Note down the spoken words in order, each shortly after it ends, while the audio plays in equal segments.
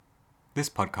This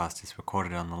podcast is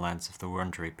recorded on the lands of the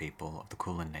Wurundjeri people of the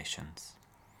Kulin Nations.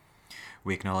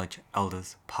 We acknowledge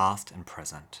elders past and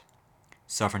present.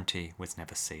 Sovereignty was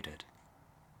never ceded.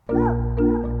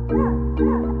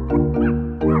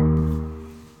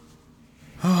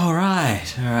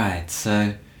 Alright,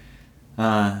 so,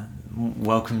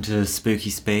 welcome to Spooky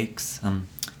Speaks.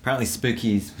 Apparently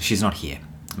she's not here.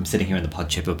 I'm sitting here in the pod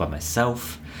chipper by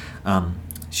myself.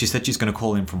 She said she's going to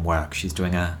call in from work. She's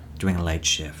doing a late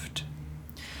shift.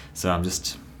 So I'm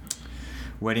just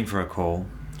waiting for a call.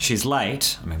 She's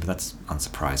late. But that's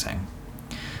unsurprising.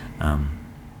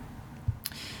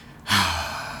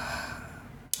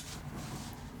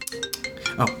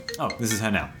 This is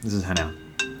her now.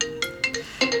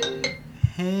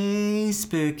 Hey,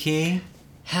 Spooky.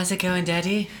 How's it going,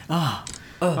 Daddy? Oh,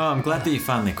 I'm glad that you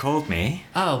finally called me.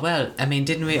 Oh, well,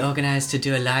 didn't we organise to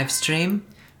do a live stream?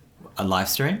 A live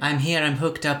stream? I'm here, I'm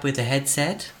hooked up with a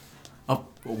headset. Oh,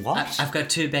 what? I've got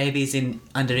two babies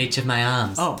under each of my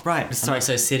arms. Oh, right, I'm sorry.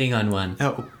 also sitting on one.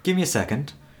 Oh, give me a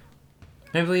second.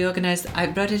 Remember we organised... I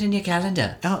wrote it in your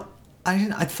calendar. Oh,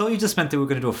 I thought you just meant that we were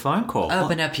going to do a phone call.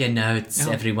 Open up your notes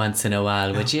every once in a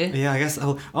while, would you? Yeah, I guess.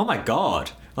 Oh my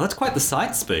god. Well, that's quite the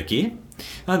sight, Spooky.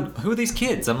 Who are these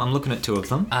kids? I'm looking at two of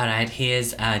them. All right,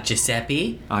 here's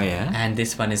Giuseppe. Oh, yeah? And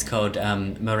this one is called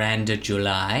Miranda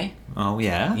July. Oh,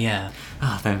 yeah? Yeah.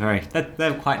 Oh,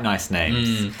 they're quite nice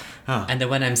names. Oh. And the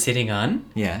one I'm sitting on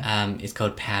Yeah. is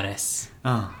called Paris.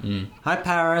 Oh. Hi,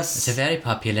 Paris. It's a very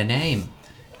popular name.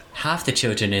 Half the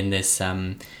children in this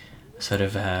sort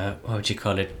of, what would you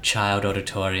call it, child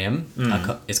auditorium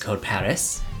is called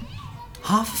Paris.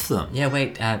 Half of them? Yeah,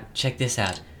 wait, check this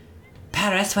out.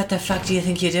 Paris, what the fuck do you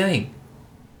think you're doing?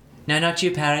 No, not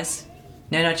you, Paris.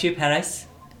 No, not you, Paris.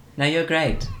 No, you're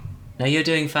great. No, you're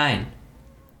doing fine.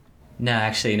 No,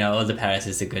 actually, no, all the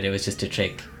Parises are good. It was just a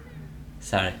trick.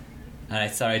 Sorry.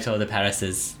 Alright, sorry to all the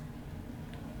Parises.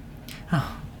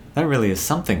 Oh, that really is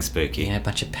something, Spooky. Yeah, a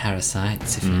bunch of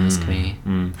parasites, if you ask me.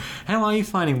 How are you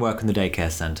finding work in the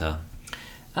daycare centre?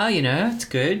 Oh, it's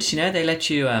good. They let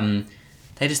you,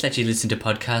 they just let you listen to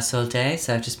podcasts all day,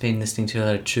 so I've just been listening to a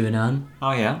lot of TrueAnon.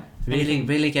 Oh, yeah?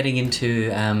 Really getting into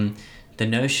the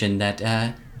notion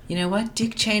that, you know what,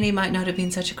 Dick Cheney might not have been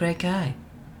such a great guy.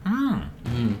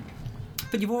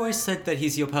 But you've always said that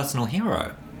he's your personal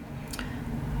hero.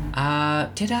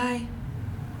 Did I?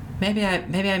 Maybe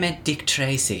I meant Dick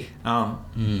Tracy. Oh,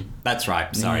 that's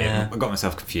right. Sorry, Yeah. I got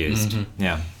myself confused.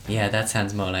 Yeah. Yeah, that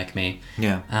sounds more like me.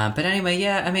 Yeah. But anyway,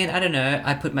 yeah, I don't know.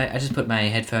 I just put my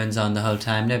headphones on the whole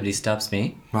time. Nobody stops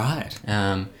me. Right.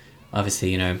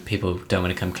 Obviously, people don't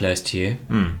want to come close to you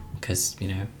because,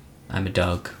 I'm a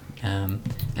dog, and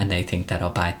they think that I'll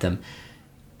bite them.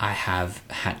 I have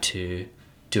had to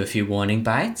do a few warning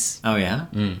bites. Oh, yeah?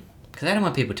 Because I don't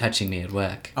want people touching me at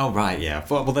work. Oh, right, yeah.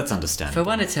 Well, that's understandable. For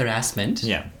one, it's harassment.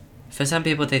 Yeah. For some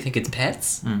people, they think it's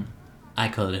pets. I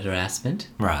call it harassment.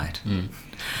 Right.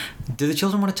 Do the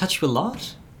children want to touch you a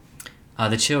lot? Oh,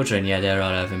 the children, yeah, they're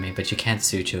all over me, but you can't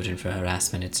sue children for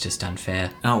harassment. It's just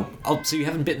unfair. Oh, so you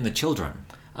haven't bitten the children?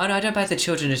 Oh, no, I don't bite the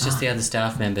children. It's just the other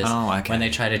staff members. Oh, okay. When they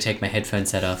try to take my headphone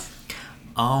set off.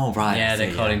 Oh, right. Yeah, I see,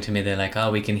 they're calling to me. They're like,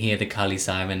 oh, we can hear the Carly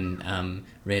Simon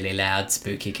really loud,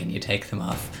 Spooky. Can you take them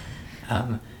off?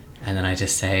 And then I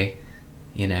just say,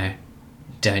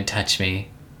 don't touch me.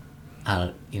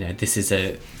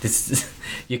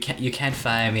 You can't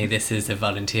fire me. This is a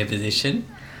volunteer position.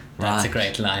 That's a Right.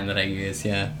 great line that I use,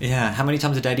 yeah. Yeah, how many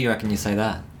times a day do you reckon you say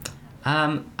that?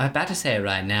 I'm about to say it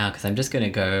right now because I'm just going to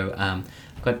go...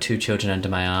 I've got two children under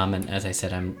my arm, and as I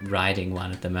said, I'm riding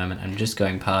one at the moment. I'm just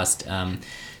going past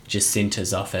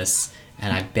Jacinta's office,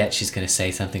 and I bet she's going to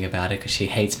say something about it because she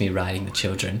hates me riding the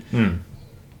children.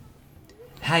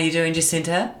 How you doing,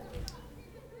 Jacinta?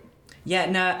 Yeah,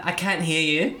 no, I can't hear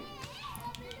you.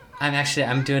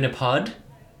 I'm doing a pod.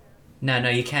 No,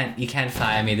 you can't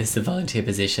fire me. This is a volunteer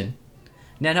position.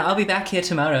 No, I'll be back here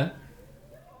tomorrow.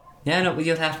 No,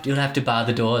 you'll have to bar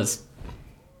the doors.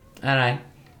 All right.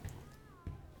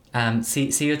 See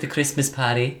you at the Christmas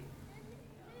party.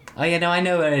 Oh yeah, no, I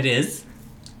know where it is.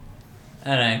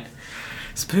 All right.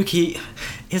 Spooky,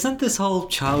 isn't this whole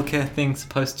childcare thing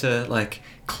supposed to,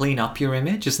 clean up your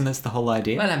image? Isn't this the whole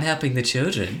idea? Well, I'm helping the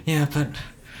children. Yeah, but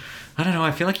I don't know,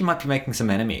 I feel like you might be making some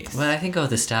enemies. Well, I think all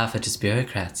the staff are just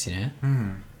bureaucrats,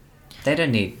 They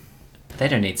don't need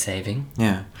saving.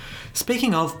 Yeah.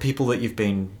 Speaking of people that you've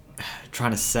been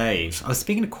trying to save, I was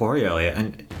speaking to Corey earlier,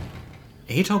 and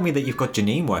he told me that you've got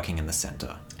Janine working in the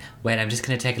centre. Wait, I'm just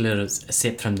going to take a little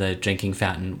sip from the drinking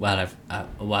fountain while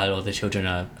all the children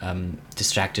are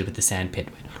distracted with the sandpit.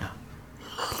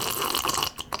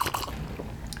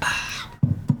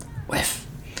 Whiff.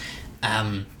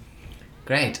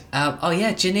 Great. Oh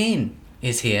yeah, Janine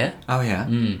is here. Oh, yeah?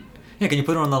 Mm. Yeah, can you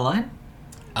put her on the line?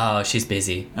 Oh, she's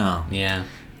busy. Oh. Yeah.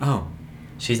 Oh.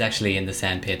 She's actually in the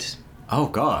sandpit. Oh,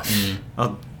 gosh.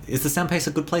 Oh, is the sandpit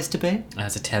a good place to be?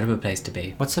 It's a terrible place to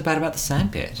be. What's so bad about the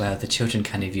sandpit? Well, the children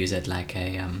kind of use it like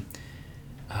a,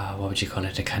 what would you call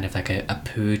it? A kind of like a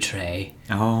poo tray.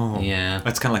 Oh. Yeah.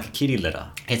 It's kind of like a kitty litter.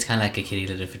 It's kind of like a kitty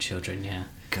litter for children, yeah.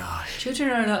 Gosh. Children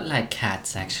are a lot like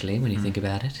cats, actually, when you think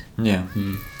about it. Yeah.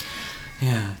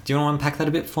 Yeah. Do you want to unpack that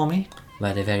a bit for me?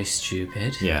 Well, they're very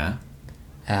stupid. Yeah.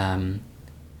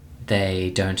 They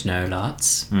don't know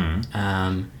lots.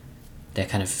 They're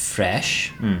kind of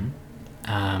fresh. And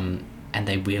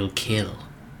they will kill.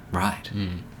 Right.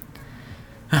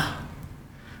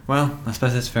 Well, I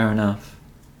suppose that's fair enough.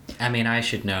 I mean, I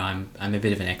should know. I'm a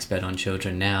bit of an expert on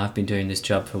children now. I've been doing this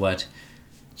job for what?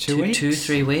 2 weeks?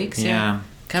 3 weeks? Yeah.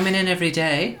 Coming in every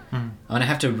day. And I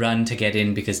have to run to get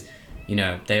in because, you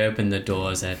know, they open the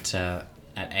doors at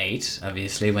 8,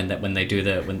 obviously, when they do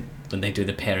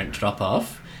the parent drop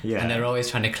off. Yeah. And they're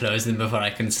always trying to close them before I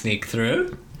can sneak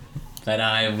through. But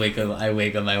I wiggle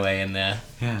my way in there.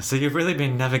 Yeah, so you've really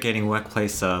been navigating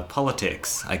workplace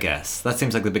politics, I guess. That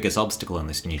seems like the biggest obstacle in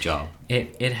this new job.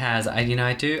 It has. I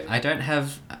don't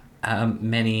have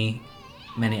many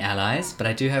allies, but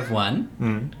I do have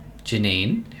one.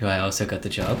 Janine, who I also got the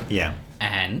job. Yeah.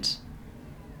 And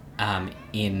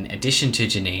in addition to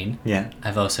Janine, Yeah.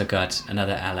 I've also got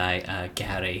another ally,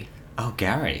 Gary. Oh,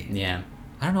 Gary. Yeah.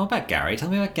 I don't know about Gary. Tell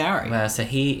me about Gary. Well, so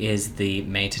he is the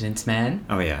maintenance man.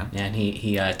 Oh, yeah. And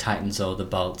he tightens all the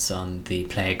bolts on the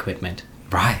play equipment.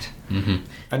 Right.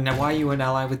 And now, why are you an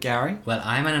ally with Gary? Well,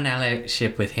 I'm on an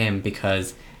allyship with him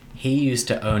because he used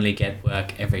to only get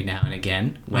work every now and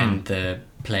again when the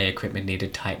play equipment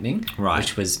needed tightening, Right.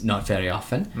 which was not very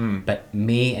often. But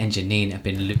me and Janine have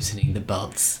been loosening the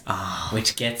bolts,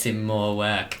 which gets him more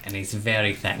work, and he's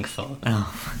very thankful.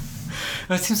 Oh.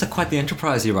 Well, it seems like quite the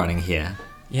enterprise you're running here.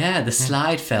 Yeah, the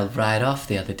slide fell right off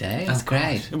the other day. It was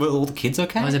great. Were all the kids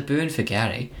okay? It was a boon for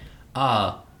Gary.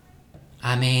 Oh,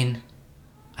 I mean,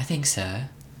 I think so.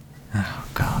 Oh,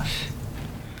 gosh.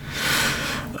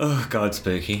 Oh, God,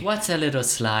 spooky. What's a little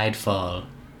slide fall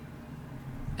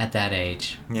at that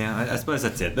age? Yeah, I suppose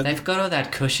that's it. But, They've got all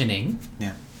that cushioning.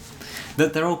 yeah.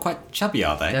 They're all quite chubby,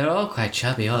 are they? They're all quite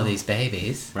chubby, all these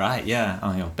babies. Right, yeah.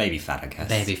 Oh, you know, baby fat, I guess.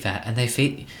 Baby fat. And they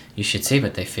feed... You should see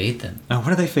what they feed them. Oh, what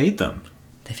do they feed them?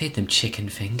 They feed them chicken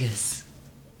fingers.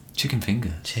 Chicken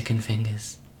fingers. Chicken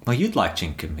fingers. Well, you'd like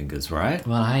chicken fingers, right?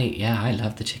 Well, I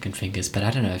love the chicken fingers, but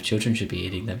I don't know if children should be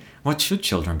eating them. What should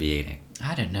children be eating?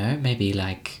 I don't know, maybe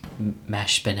like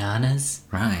mashed bananas.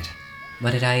 Right.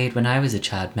 What did I eat when I was a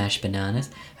child? Mashed bananas.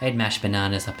 I ate mashed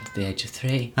bananas up until the age of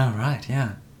 3. Oh, right,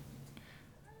 yeah.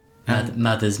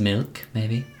 Mother's milk,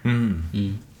 maybe.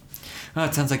 Oh,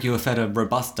 it sounds like you were fed a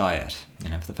robust diet, you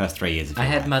know, for the first 3 years of your I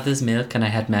had life. mother's milk and I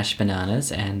had mashed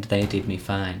bananas, and they did me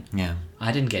fine. Yeah.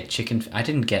 I didn't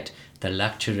get the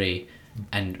luxury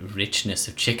and richness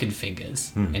of chicken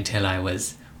fingers until I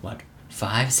was,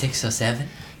 5, 6 or 7?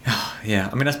 Yeah,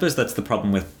 I mean, I suppose that's the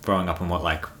problem with growing up in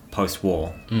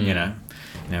post-war, you know?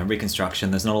 You know,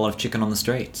 Reconstruction, there's not a lot of chicken on the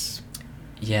streets.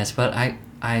 Yes, but I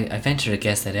venture to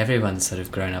guess that everyone's sort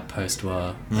of grown up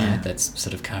post-war, Yeah. right, that's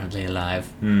sort of currently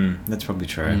alive. That's probably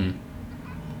true.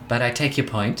 But I take your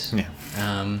point. Yeah.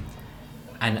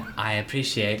 And I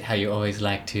appreciate how you always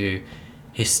like to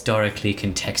historically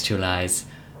contextualize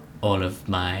all of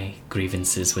my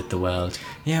grievances with the world.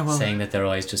 Yeah, well... Saying that they're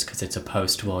always just because it's a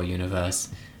post-war universe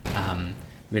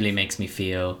really makes me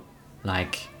feel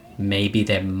like maybe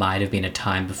there might have been a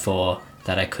time before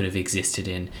that I could have existed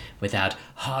in without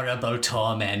horrible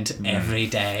torment every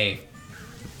day.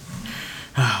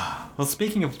 Well,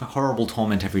 speaking of horrible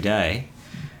torment every day,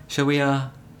 shall we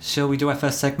do our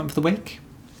first segment for the week?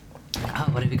 Oh,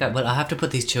 what have you got? Well, I'll have to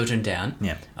put these children down.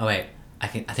 Yeah. Oh, wait. I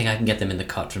think I can get them in the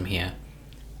cot from here.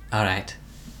 All right.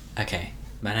 Okay.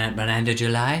 Miranda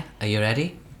July, are you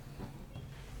ready?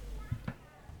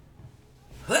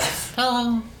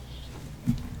 Hello.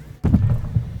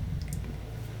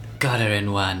 Got her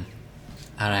in one.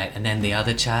 All right, and then the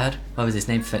other child. What was his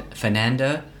name?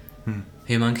 Fernando?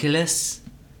 Homunculus?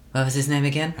 What was his name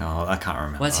again? Oh, I can't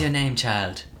remember. What's your name,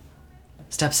 child?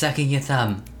 Stop sucking your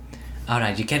thumb. All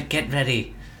right, you get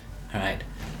ready. All right.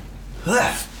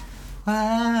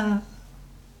 Ah.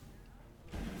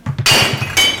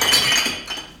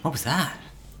 What was that?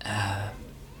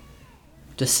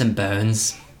 Just some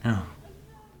bones. Oh.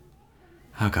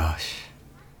 Oh, gosh.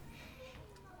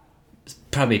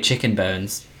 Probably chicken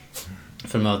bones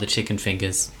from all the chicken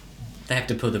fingers. They have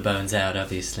to pull the bones out,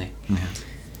 obviously. Yeah.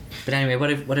 But anyway,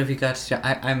 what have you got?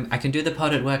 I can do the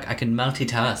pod at work. I can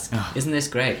multitask. Oh. Isn't this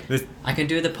great? I can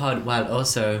do the pod while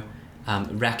also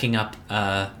racking up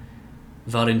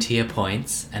volunteer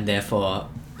points and therefore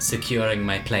securing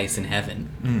my place in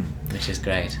heaven, which is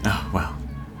great. Oh, well.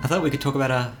 I thought we could talk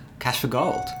about cash for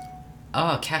gold.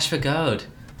 Oh, cash for gold.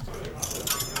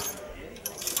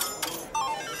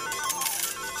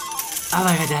 Oh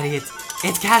my god, Daddy,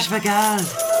 it's cash for gold.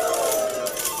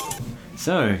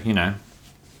 So,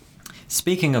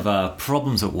 speaking of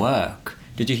problems at work,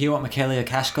 did you hear what Michaelia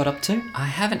Cash got up to? I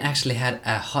haven't actually had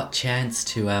a hot chance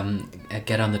to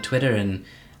get on the Twitter and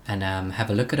have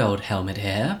a look at old Helmet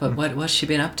Hair, but what's she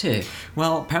been up to?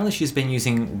 Well, apparently she's been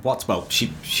using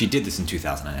she did this in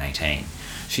 2018.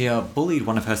 She bullied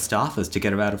one of her staffers to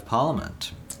get her out of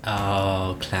Parliament.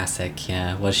 Oh, classic,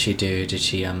 yeah. What did she do? Did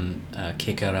she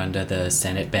kick her under the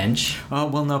Senate bench? Oh,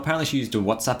 well, no, apparently she used a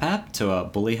WhatsApp app to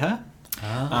bully her.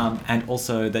 Oh. And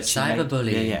also that she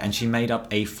cyberbullying. Yeah, and she made up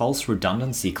a false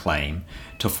redundancy claim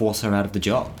to force her out of the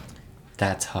job.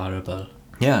 That's horrible.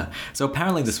 Yeah. So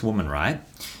apparently this woman, right,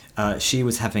 she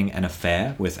was having an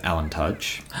affair with Alan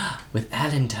Tudge. With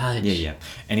Alan Tudge? Yeah.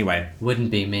 Anyway.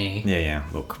 Wouldn't be me. Yeah.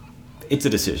 Look, it's a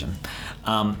decision.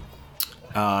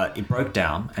 It broke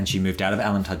down and she moved out of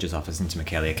Alan Tudge's office into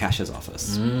Michaelia Cash's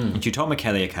office. And she told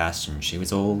Michaelia Cash and she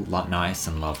was all nice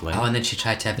and lovely. Oh, and then she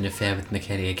tried to have an affair with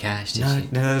Michaelia Cash, did she?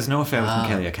 No, there's no affair with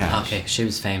Michaelia Cash. Okay, she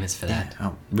was famous for that.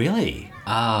 Oh, really?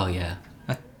 Oh, yeah.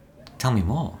 Tell me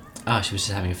more. Oh, she was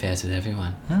just having affairs with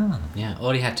everyone. Oh. Yeah,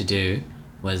 all you had to do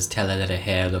was tell her that her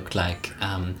hair looked like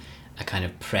a kind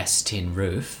of pressed tin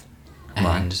roof.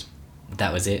 And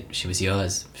that was it. She was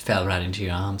yours. Fell right into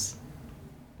your arms.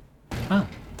 Oh.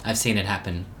 I've seen it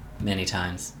happen many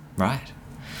times. Right.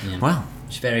 Yeah. Well.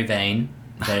 She's very vain,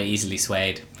 very easily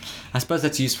swayed. I suppose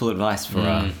that's useful advice for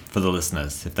the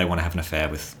listeners if they want to have an affair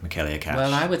with Michaelia Cash.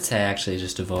 Well, I would say actually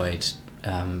just avoid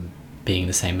being in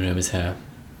the same room as her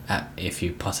if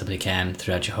you possibly can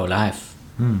throughout your whole life.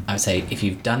 I would say if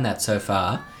you've done that so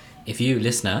far, if you,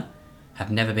 listener,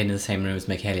 have never been in the same room as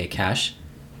Michaelia Cash,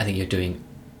 I think you're doing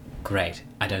great.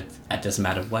 It doesn't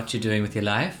matter what you're doing with your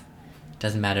life. It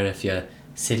doesn't matter if you're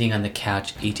sitting on the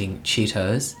couch eating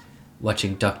Cheetos,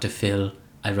 watching Dr. Phil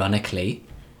ironically.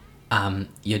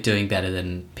 You're doing better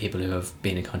than people who have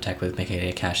been in contact with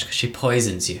Michaelia Cash, because she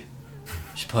poisons you.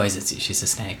 She's a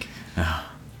snake.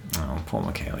 Oh, poor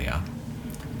Michaelia.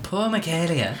 Poor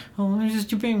Michaelia. Oh,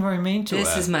 you're being very mean to her.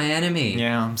 This is my enemy.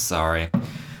 Yeah, I'm sorry.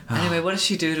 Anyway, what does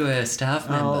she do to her staff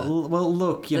member? Oh, well,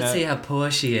 look, Let's see how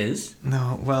poor she is.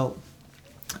 No, well,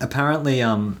 apparently,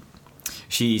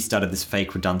 she started this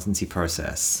fake redundancy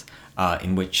process,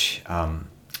 in which,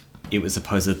 it was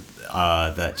supposed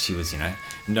that she was,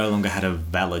 no longer had a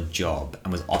valid job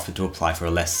and was offered to apply for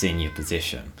a less senior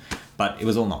position. But it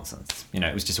was all nonsense.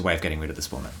 It was just a way of getting rid of this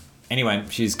woman. Anyway,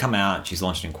 she's come out, she's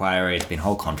launched an inquiry, it's been a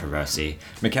whole controversy.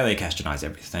 Michaelia Cash denies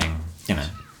everything,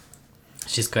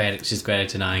 She's great at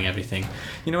denying everything.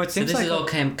 It seems so this like... has all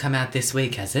come out this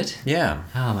week, has it? Yeah.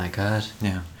 Oh my god.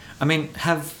 Yeah. I mean,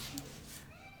 have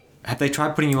they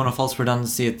tried putting you on a false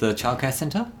redundancy at the childcare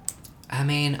centre? I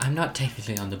mean, I'm not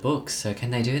technically on the books, so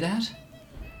can they do that?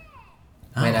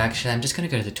 Oh. Wait, actually, I'm just going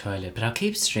to go to the toilet, but I'll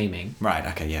keep streaming. Right,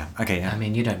 okay, yeah. I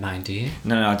mean, you don't mind, do you?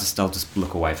 No, I'll just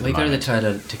look away for the moment. We go to the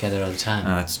toilet together all the time.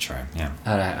 Oh, that's true, yeah.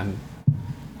 Alright, I'm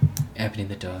opening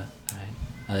the door. Alright.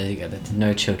 Oh, there you go. There's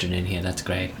no children in here, that's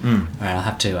great. Alright, I'll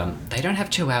have to, they don't have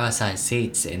chihuahua-sized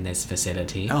seats in this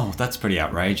facility. Oh, that's pretty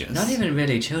outrageous. Not even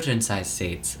really children-sized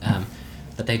seats.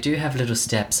 But they do have little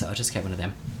steps, so I'll just get one of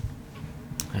them.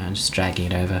 I'm just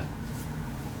dragging it over.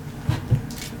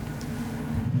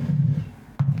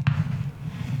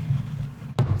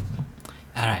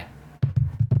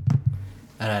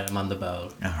 Alright, I'm on the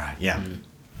bowl. Alright, yeah.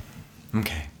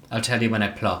 Okay. I'll tell you when I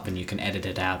plop and you can edit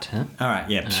it out, huh?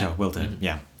 Alright, yeah, sure, will do,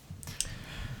 yeah.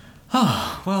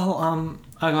 Oh, well,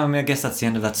 I guess that's the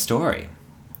end of that story.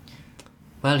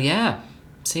 Well, yeah.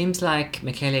 Seems like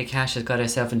Michaelia Cash has got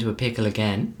herself into a pickle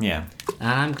again. Yeah. And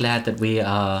I'm glad that we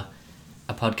are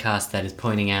a podcast that is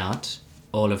pointing out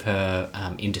all of her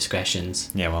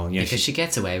indiscretions. Yeah, well, yeah. Because she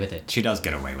gets away with it. She does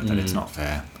get away with it, it's not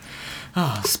fair.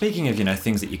 Oh, speaking of,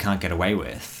 things that you can't get away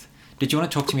with, did you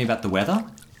want to talk to me about the weather?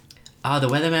 Oh, the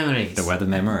weather memories. The weather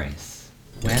memories.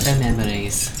 Weather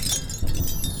memories.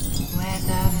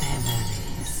 Weather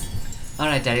memories.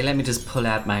 Alright, Daddy, let me just pull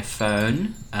out my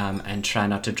phone and try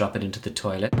not to drop it into the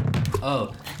toilet.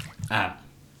 Oh,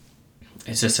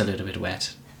 it's just a little bit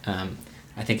wet. I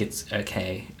think it's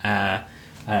okay.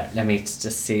 Alright, let me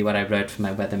just see what I wrote for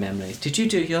my weather memories. Did you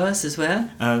do yours as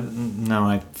well? No,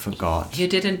 I forgot. You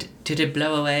didn't? Did it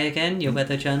blow away again, your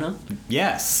weather journal?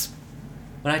 Yes.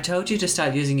 Well, I told you to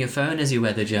start using your phone as your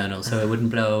weather journal so it wouldn't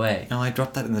blow away. No, I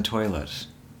dropped that in the toilet.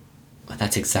 Well,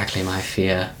 that's exactly my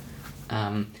fear.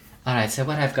 Alright, so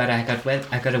what I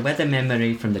got a weather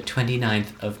memory from the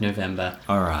 29th of November.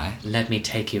 Alright. Let me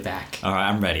take you back. Alright,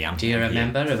 I'm ready. Do you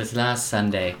remember? It was last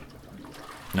Sunday.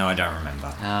 No, I don't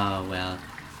remember. Oh, well.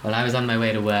 Well, I was on my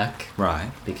way to work.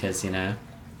 Right. Because,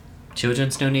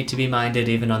 children still need to be minded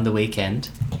even on the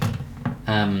weekend.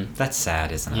 That's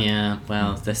sad, isn't it? Yeah,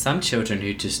 well, there's some children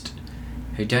who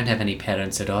don't have any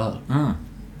parents at all.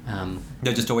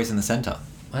 They're just always in the centre.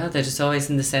 Well, they're just always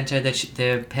in the centre.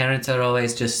 Their parents are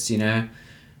always just,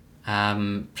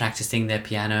 practicing their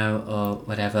piano or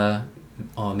whatever,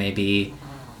 or maybe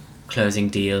closing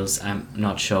deals. I'm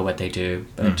not sure what they do,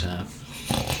 but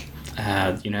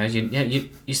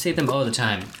you see them all the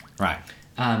time. Right.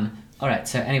 All right.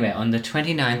 So anyway, on the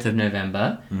 29th of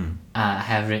November, I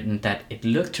have written that it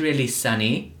looked really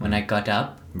sunny when I got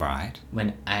up. Right.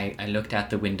 When I looked out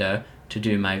the window to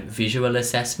do my visual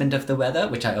assessment of the weather,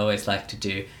 which I always like to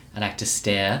do. I like to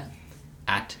stare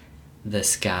at the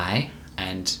sky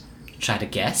and try to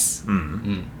guess.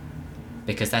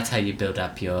 Because that's how you build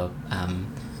up your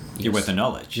weather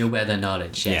knowledge. Your weather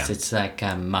knowledge, yes. Yeah. It's like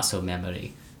muscle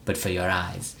memory, but for your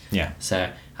eyes. Yeah. So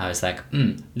I was like,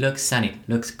 looks sunny,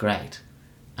 looks great.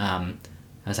 I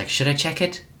was like, should I check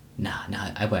it? No,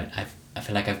 I won't. I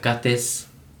feel like I've got this.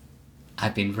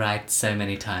 I've been right so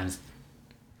many times.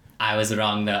 I was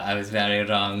wrong though. I was very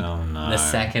wrong. Oh no. The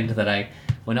second that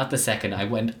not the second, I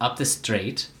went up the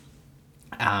street.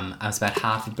 I was about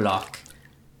half a block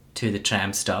to the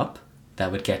tram stop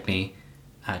that would get me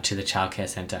to the childcare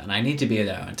centre. And I need to be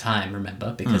there on time,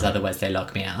 remember, because otherwise they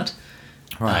lock me out.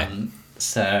 Right. Then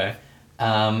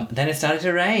it started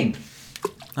to rain.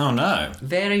 Oh no.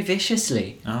 Very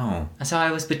viciously. Oh. So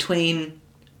I was between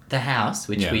the house,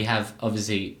 which we have,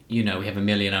 obviously, we have a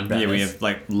million umbrellas. Yeah, we have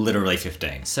like literally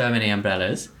 15. So many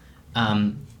umbrellas.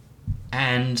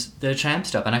 And the tram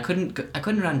stop, and I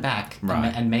couldn't run back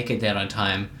and make it there on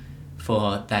time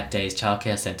for that day's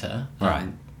childcare centre. Right.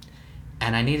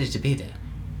 And I needed to be there.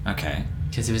 Okay.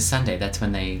 Because it was Sunday. That's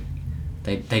when they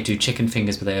do chicken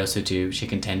fingers, but they also do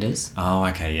chicken tenders. Oh,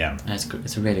 okay, yeah. And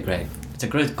it's a really great. It's a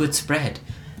good spread.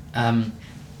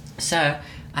 So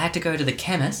I had to go to the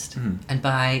chemist and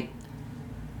buy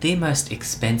the most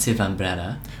expensive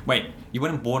umbrella. Wait, you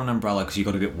went and bought an umbrella because you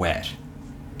got a bit wet.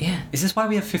 Yeah. Is this why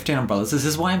we have 15 umbrellas? Is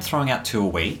this why I'm throwing out 2 a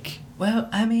week? Well,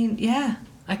 I mean, yeah,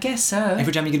 I guess so.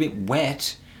 Every time you get a bit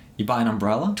wet, you buy an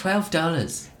umbrella?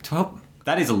 $12. 12?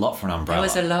 That is a lot for an umbrella. That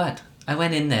was a lot. I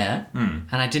went in there and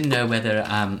I didn't know whether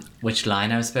which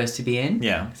line I was supposed to be in.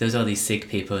 Yeah. There was all these sick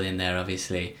people in there,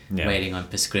 obviously, waiting on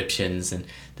prescriptions, and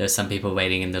there were some people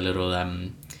waiting in the little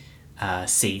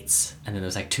seats, and then there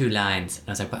was like 2 lines. And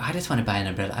I was like, but I just want to buy an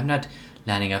umbrella. I'm not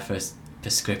lining up for a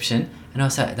prescription. And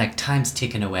also, like, time's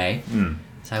ticking away.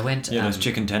 So I went... Yeah, those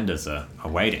chicken tenders are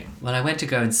waiting. Well, I went to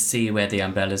go and see where the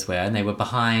umbrellas were, and they were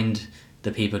behind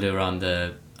the people who were on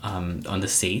the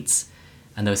seats.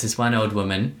 And there was this one old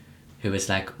woman who was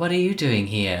like, what are you doing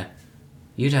here?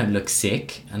 You don't look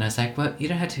sick. And I was like, well, you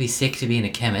don't have to be sick to be in a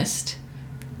chemist.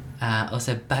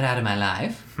 Also, butt out of my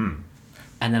life.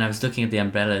 And then I was looking at the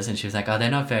umbrellas, and she was like, oh, they're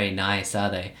not very nice,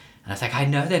 are they? And I was like, I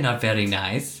know they're not very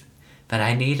nice, but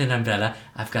I need an umbrella.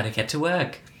 I've got to get to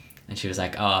work. And she was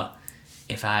like, oh,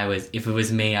 if it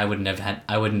was me, I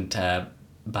wouldn't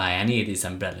buy any of these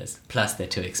umbrellas. Plus, they're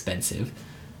too expensive.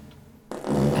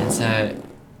 And so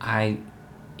I,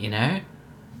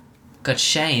 got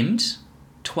shamed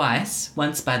twice,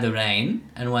 once by the rain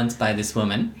and once by this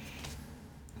woman.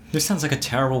 This sounds like a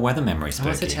terrible weather memory, Spooky.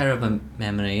 It was a terrible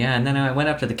memory, yeah. And then I went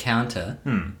up to the counter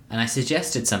and I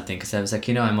suggested something because I was like,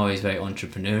 I'm always very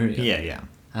entrepreneurial. Yeah.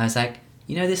 I was like,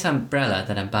 this umbrella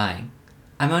that I'm buying,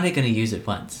 I'm only going to use it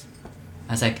once.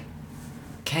 I was like,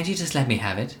 can't you just let me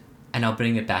have it? And I'll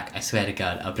bring it back. I swear to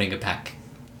God, I'll bring it back,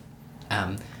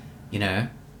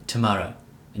 tomorrow.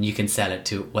 And you can sell it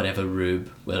to whatever rube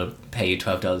will pay you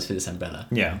 $12 for this umbrella.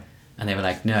 Yeah. And they were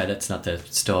like, no, that's not the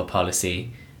store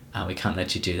policy. We can't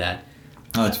let you do that.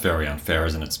 Oh, that's very unfair,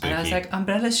 isn't it, Spooky? And I was like,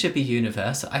 umbrellas should be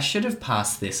universal. I should have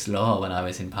passed this law when I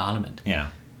was in Parliament. Yeah.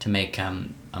 To make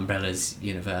umbrellas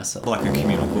universal. Like a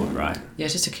communal good, right? Yeah,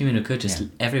 it's just a communal good, just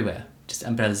everywhere. Just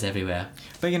umbrellas everywhere.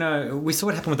 But, we saw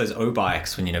what happened with those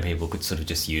O-bikes when, people could sort of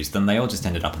just use them. They all just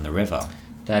ended up in the river.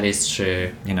 That is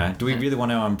true. Do we really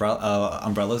want our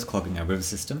umbrellas clogging our river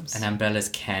systems? And umbrellas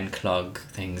can clog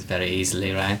things very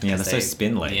easily, right? Yeah, they're so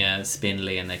spindly. Yeah,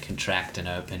 spindly, and they contract and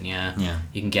open, yeah. Yeah.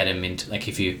 You can get them into, like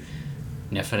if you,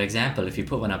 for example, if you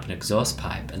put one up an exhaust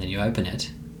pipe and then you open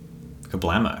it.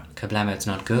 Kablamo. Kablamo's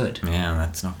not good. Yeah,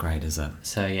 that's not great, is it?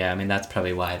 So yeah, I mean that's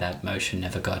probably why that motion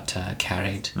never got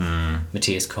carried.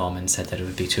 Matthias Cormann said that it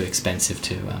would be too expensive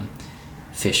to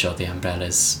fish all the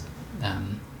umbrellas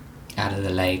out of the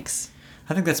lakes.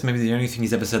 I think that's maybe the only thing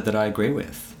he's ever said that I agree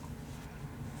with.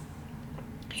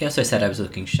 He also said I was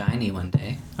looking shiny one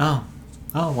day. Oh,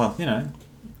 well, you know.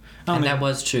 And that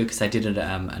was true because I did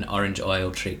an orange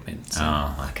oil treatment. So.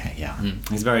 Oh, okay, yeah.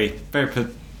 He's a very, very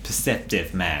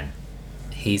perceptive man.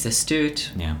 He's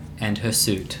astute. Yeah. And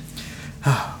hirsute.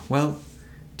 Well,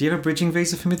 do you have a bridging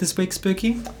visa for me this week,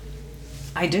 Spooky?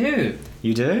 I do.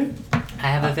 You do? I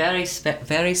have a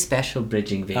very special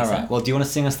bridging visa. All right. Well, do you want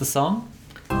to sing us the song?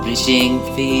 Bridging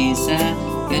visa,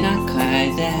 you're not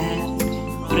quite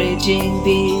there. Bridging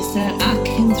visa,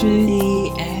 rocking through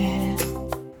the air.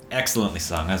 Excellently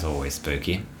sung, as always,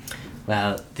 Spooky.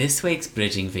 Well, this week's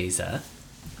bridging visa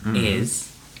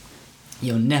is,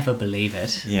 you'll never believe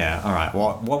it, Yeah, all right.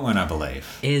 What won't I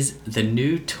believe? is the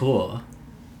new tour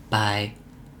by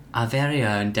our very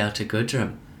own Delta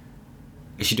Goodrem.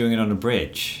 Is she doing it on a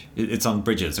bridge? It's on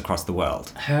bridges across the world.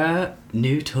 Her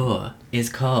new tour is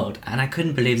called, and I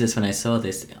couldn't believe this when I saw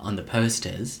this on the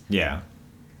posters, Yeah.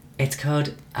 it's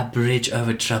called A Bridge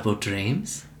Over Troubled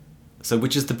Dreams. So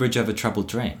which is the bridge over troubled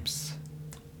dreams?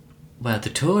 Well, the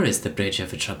tour is the Bridge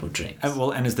Over Troubled Dreams.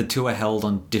 And is the tour held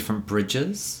on different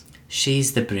bridges?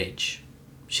 She's the bridge.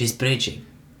 She's bridging.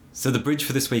 So the bridge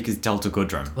for this week is Delta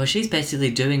Goodrem. Well, she's basically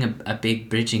doing a big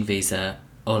bridging visa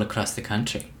all across the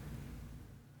country.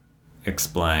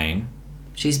 Explain.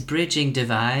 She's bridging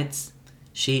divides.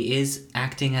 She is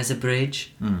acting as a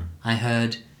bridge. I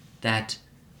heard that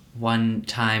one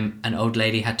time an old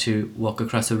lady had to walk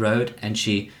across a road and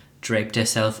she draped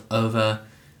herself over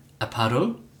a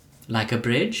puddle like a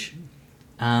bridge.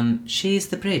 She's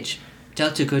the bridge.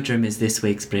 Delta Goodrem is this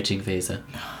week's bridging visa.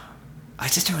 I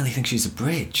just don't really think she's a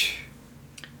bridge.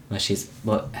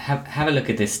 Well, have a look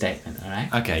at this statement, all right?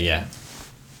 Okay, yeah.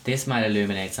 This might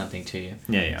illuminate something to you.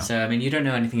 Yeah. So, I mean, you don't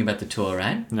know anything about the tour,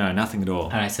 right? No, nothing at all. All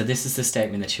right, so this is the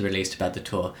statement that she released about the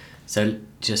tour. So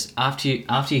just after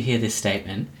you hear this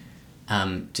statement,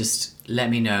 just let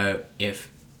me know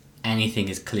if anything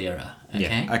is clearer,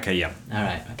 okay? Yeah. Okay, yeah. All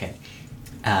right, okay.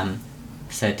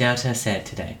 So Delta said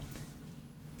today,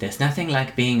 "There's nothing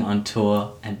like being on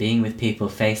tour and being with people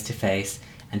face to face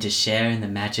and to share in the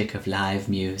magic of live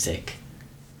music.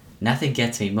 Nothing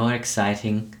gets me more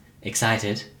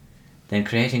excited than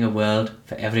creating a world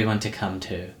for everyone to come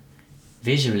to.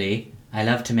 Visually, I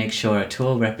love to make sure a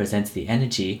tour represents the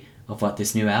energy of what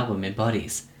this new album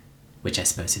embodies," which I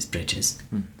suppose is bridges.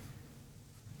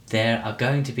 "There are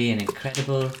going to be an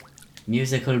incredible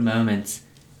musical moments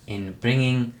in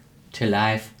bringing to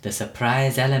life the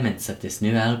surprise elements of this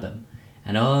new album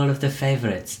and all of the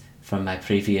favourites from my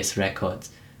previous records."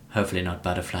 Hopefully not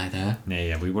Butterfly though.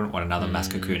 Yeah, we wouldn't want another mass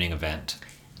cocooning event.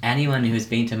 "Anyone who's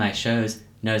been to my shows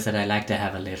knows that I like to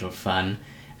have a little fun,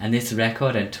 and this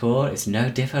record and tour is no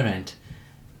different.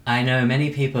 I know many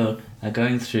people are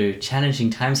going through challenging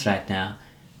times right now.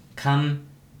 Come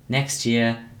next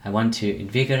year, I want to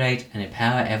invigorate and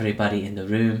empower everybody in the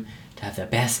room to have the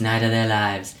best night of their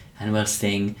lives, and we'll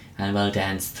sing and we'll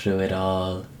dance through it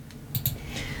all."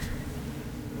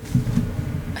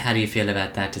 How do you feel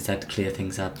about that? Does that clear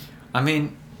things up? I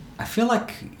mean, I feel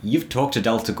like you've talked to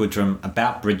Delta Goodrem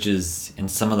about bridges in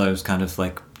some of those kind of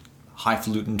like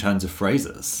highfalutin turns of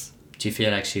phrases. Do you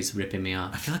feel like she's ripping me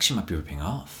off? I feel like she might be ripping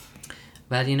off.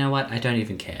 Well, you know what? I don't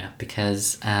even care,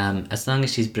 because as long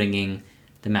as she's bringing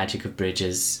the magic of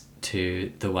bridges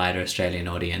to the wider Australian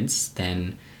audience,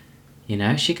 then, you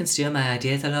know, she can steal my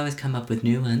ideas. I'll always come up with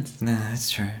new ones. No, that's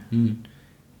true.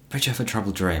 Bridge over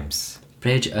troubled dreams.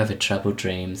 Bridge over troubled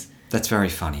dreams. That's very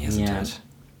funny, isn't Yeah. it?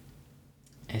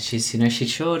 And she's, you know, she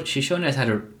sure knows how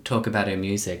to talk about her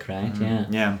music, right? Yeah.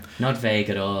 Yeah. Not vague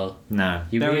at all. No.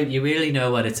 You really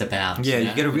know what it's about. Yeah, you know,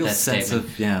 you get a with real that sense statement.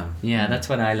 of, yeah. Yeah, that's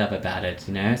what I love about it,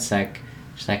 you know? It's like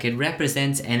it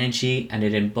represents energy and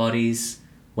it embodies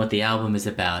what the album is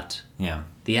about. Yeah.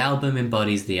 The album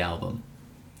embodies the album.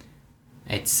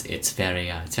 It's very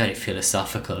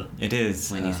philosophical It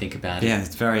is. when you think about it. Yeah,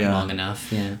 it's very... long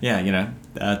enough, yeah. Yeah, you know,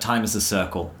 time is a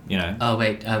circle, you know. Oh,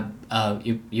 wait,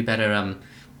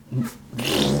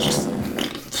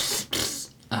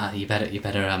 you better, you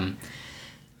better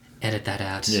edit that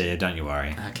out. Yeah, don't you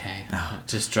worry. Okay. Oh.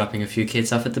 Just dropping a few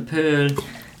kids off at the pool.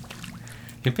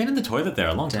 You've been in the toilet there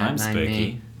a long time, Don't mind Spooky.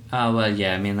 me. Oh, well,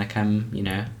 yeah, I mean, like, I'm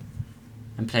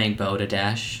playing Boulder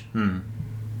Dash on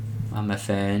my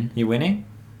phone. You winning?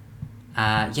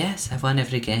 Yes, I've won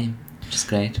every game, which is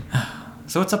great.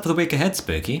 So what's up for the week ahead,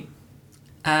 Spooky?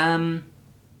 I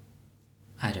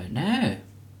don't know.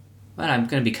 Well, I'm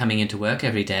going to be coming into work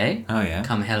every day. Oh, yeah?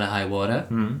 Come hell or high water.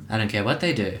 Mm. I don't care what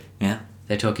they do. Yeah.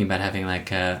 They're talking about having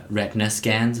like retina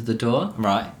scans at the door.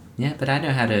 Right. Yeah, but I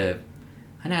know how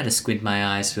to squint my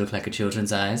eyes to look like a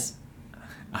children's eyes.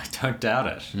 I don't doubt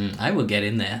it. I will get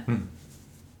in there.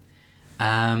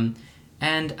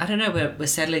 And I don't know, we're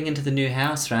settling into the new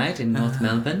house, right, in North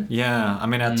Melbourne? Yeah, I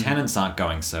mean, our tenants aren't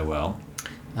going so well.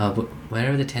 Oh,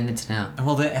 where are the tenants now?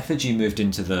 Well, the effigy moved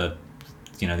into the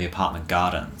apartment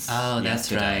gardens. Oh, that's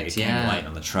yesterday. right, It came yeah. late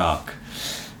on the truck.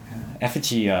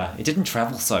 Effigy, it didn't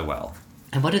travel so well.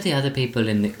 And what are the other people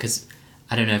in the... Because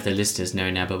I don't know if the listeners know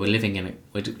now, but we're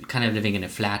kind of living in a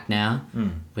flat now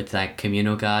with like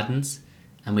communal gardens.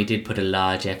 And we did put a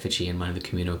large effigy in one of the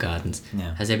communal gardens.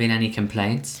 Yeah. Has there been any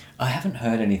complaints? I haven't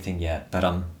heard anything yet, but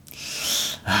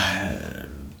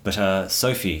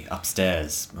Sophie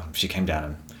upstairs, she came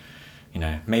down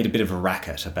and, made a bit of a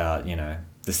racket about,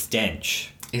 the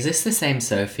stench. Is this the same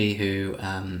Sophie who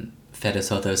fed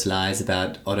us all those lies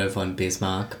about Otto von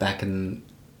Bismarck back in,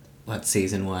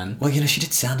 season 1? Well, she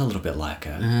did sound a little bit like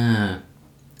her.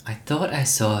 I thought I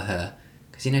saw her.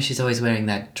 Because, she's always wearing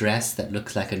that dress that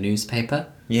looks like a newspaper.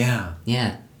 Yeah.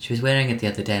 Yeah, she was wearing it the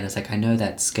other day and I was like, I know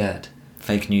that skirt.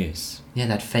 Fake news. Yeah,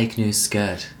 that fake news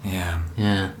skirt. Yeah.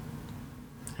 Yeah.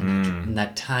 And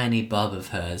that tiny bob of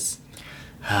hers.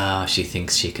 Oh, she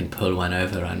thinks she can pull one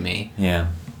over on me. Yeah.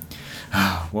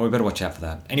 Well, we better watch out for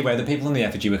that. Anyway, the people in the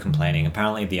effigy were complaining.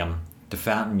 Apparently the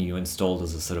fountain you installed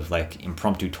as a sort of like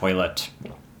impromptu toilet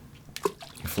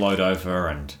flowed over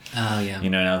and Oh, yeah.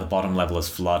 now the bottom level is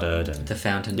flooded and The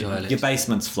fountain toilet. your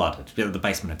basement's flooded. The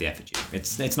basement of the effigy.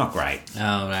 It's not great.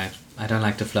 Oh, right. I don't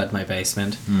like to flood my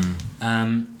basement.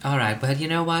 All right. Well, you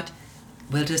know what?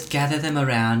 We'll just gather them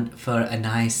around for a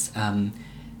nice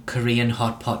Korean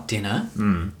hot pot dinner.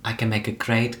 I can make a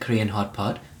great Korean hot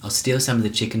pot. I'll steal some of the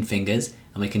chicken fingers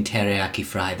and we can teriyaki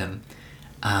fry them.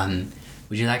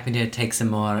 Would you like me to take some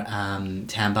more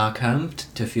tambak home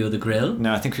to fuel the grill?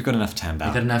 No, I think we've got enough tambak.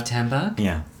 You got enough tambak?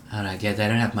 Yeah. All right. Yeah, they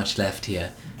don't have much left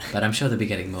here, but I'm sure they'll be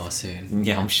getting more soon.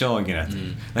 Yeah, I'm sure, they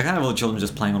can't have all the children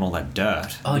just playing on all that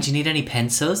dirt. Oh, do you need any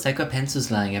pencils? They've got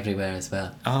pencils lying everywhere as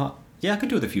well. Yeah, I could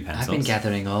do with a few pencils. I've been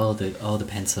gathering all the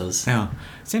pencils. Yeah.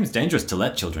 It seems dangerous to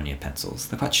let children use pencils.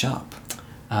 They're quite sharp.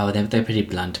 Oh, they're pretty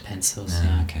blunt pencils.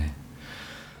 Yeah. Okay.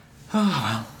 Oh,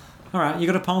 well. All right, you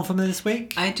got a poem for me this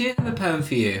week? I do have a poem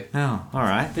for you. Oh, all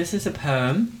right. This is a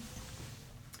poem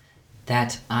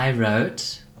that I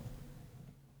wrote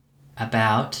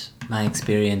about my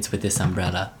experience with this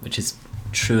umbrella, which has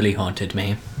truly haunted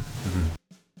me.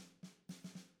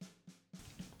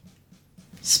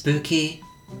 Spooky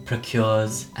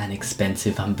procures an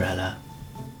expensive umbrella.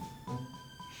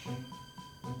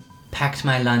 Packed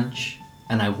my lunch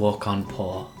and I walk on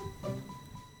poor.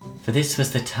 For this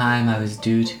was the time I was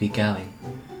due to be going.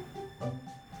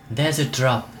 There's a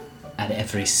drop at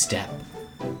every step,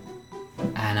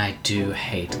 and I do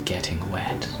hate getting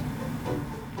wet.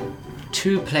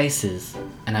 2 places,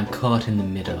 and I'm caught in the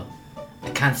middle. I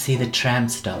can't see the tram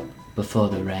stop before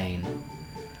the rain.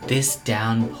 This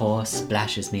downpour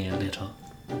splashes me a little.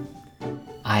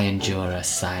 I endure a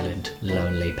silent,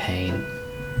 lonely pain.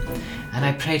 And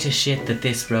I pray to shit that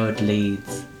this road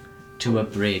leads to a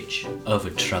bridge over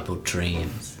troubled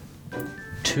dreams.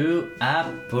 To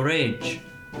a bridge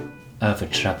over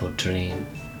troubled dreams.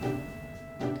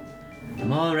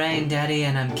 More rain, Daddy,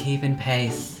 and I'm keeping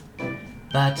pace.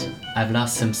 But I've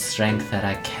lost some strength that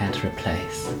I can't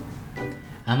replace.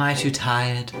 Am I too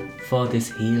tired for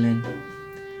this healing?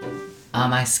 Are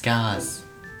my scars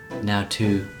now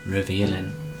too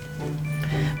revealing?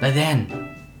 But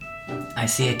then I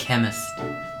see a chemist,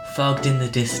 fogged in the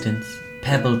distance,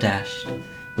 pebble dashed,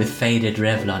 with faded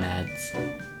Revlon ads.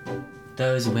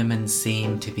 Those women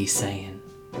seem to be saying,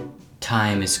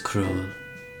 time is cruel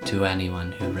to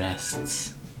anyone who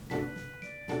rests.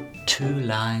 2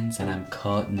 lines and I'm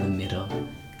caught in the middle.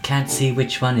 Can't see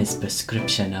which one is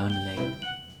prescription only.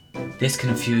 This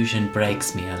confusion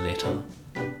breaks me a little.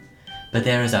 But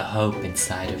there is a hope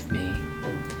inside of me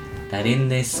that in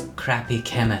this crappy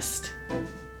chemist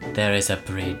there is a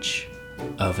bridge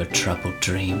over troubled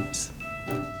dreams.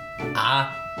 A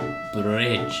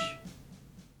bridge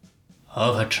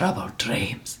over troubled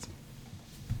dreams.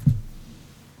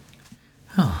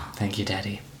 Oh, Thank you,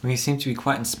 Daddy. well, you seem to be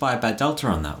quite inspired by Delta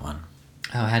on that one.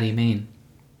 Oh, how do you mean?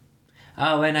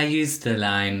 Oh, when I used the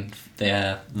line,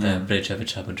 the bridge over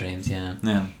troubled dreams, yeah.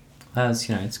 Yeah. Well,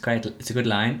 it's great. It's a good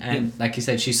line, and like you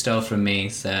said, she stole from me,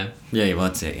 so Yeah, well,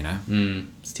 that's it,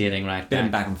 stealing right Bit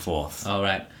back. back and forth. All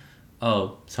right.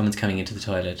 Oh, someone's coming into the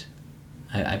toilet.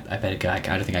 I better go. I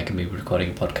don't think I can be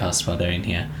recording a podcast while they're in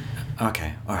here.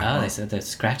 Okay, all right. Oh, well, they said they're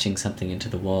scratching something into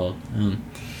the wall.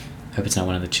 Hope it's not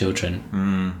one of the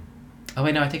children. Oh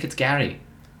wait, no, I think it's Gary.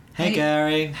 Hey,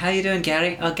 Gary. How you doing,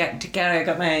 Gary? Oh, Gary, I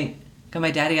got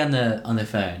my daddy on the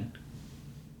phone.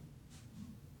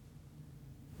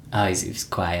 Oh, he's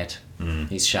quiet.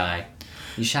 He's shy.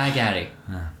 You shy, Gary?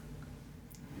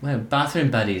 We're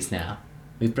bathroom buddies now.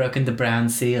 We've broken the brown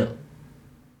seal.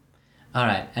 All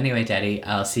right. Anyway, Daddy,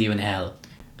 I'll see you in hell.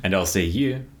 And I'll see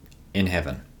you in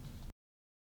heaven.